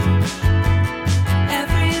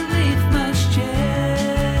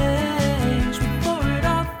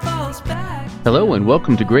Hello and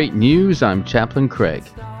welcome to Great News. I'm Chaplain Craig.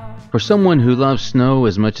 For someone who loves snow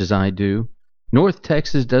as much as I do, North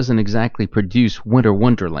Texas doesn't exactly produce winter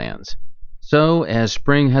wonderlands. So, as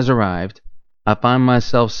spring has arrived, I find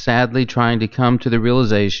myself sadly trying to come to the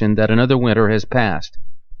realization that another winter has passed,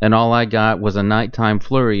 and all I got was a nighttime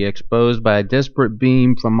flurry exposed by a desperate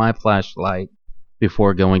beam from my flashlight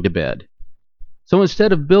before going to bed. So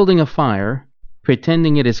instead of building a fire,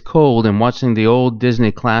 pretending it is cold and watching the old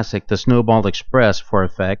Disney classic The Snowball Express for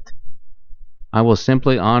effect, I will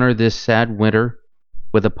simply honor this sad winter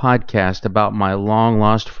with a podcast about my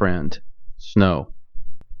long-lost friend, snow.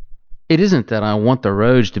 It isn't that I want the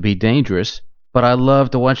roads to be dangerous, but I love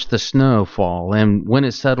to watch the snow fall and when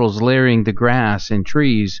it settles layering the grass and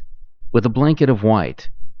trees with a blanket of white.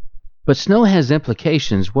 But snow has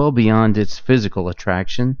implications well beyond its physical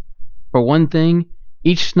attraction. For one thing,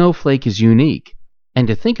 each snowflake is unique, and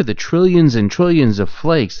to think of the trillions and trillions of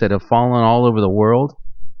flakes that have fallen all over the world,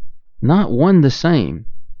 not one the same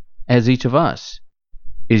as each of us,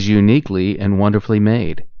 is uniquely and wonderfully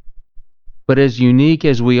made. But as unique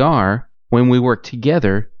as we are, when we work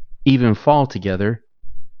together, even fall together,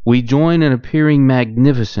 we join in appearing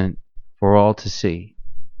magnificent for all to see.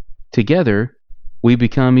 Together, we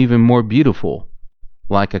become even more beautiful,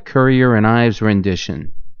 like a Currier and Ives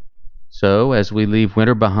rendition. So, as we leave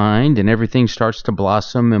winter behind and everything starts to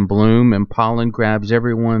blossom and bloom and pollen grabs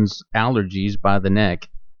everyone's allergies by the neck,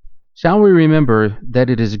 shall we remember that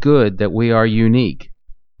it is good that we are unique,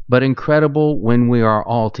 but incredible when we are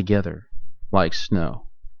all together, like snow.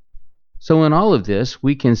 So in all of this,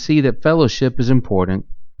 we can see that fellowship is important,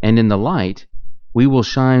 and in the light, we will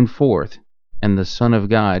shine forth, and the Son of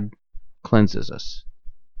God cleanses us,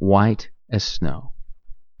 white as snow.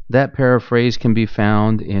 That paraphrase can be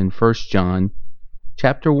found in 1 John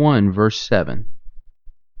chapter 1, verse 7.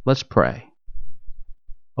 Let's pray.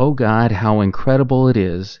 Oh God, how incredible it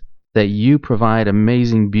is that you provide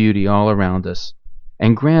amazing beauty all around us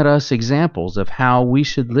and grant us examples of how we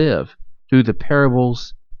should live through the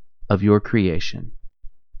parables of your creation,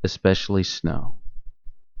 especially snow.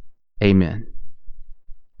 Amen.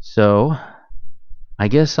 So, I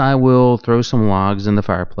guess I will throw some logs in the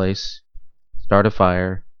fireplace, start a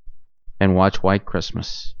fire, and watch White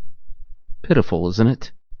Christmas. Pitiful, isn't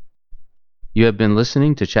it? You have been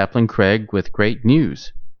listening to Chaplain Craig with Great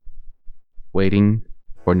News, waiting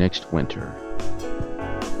for next winter.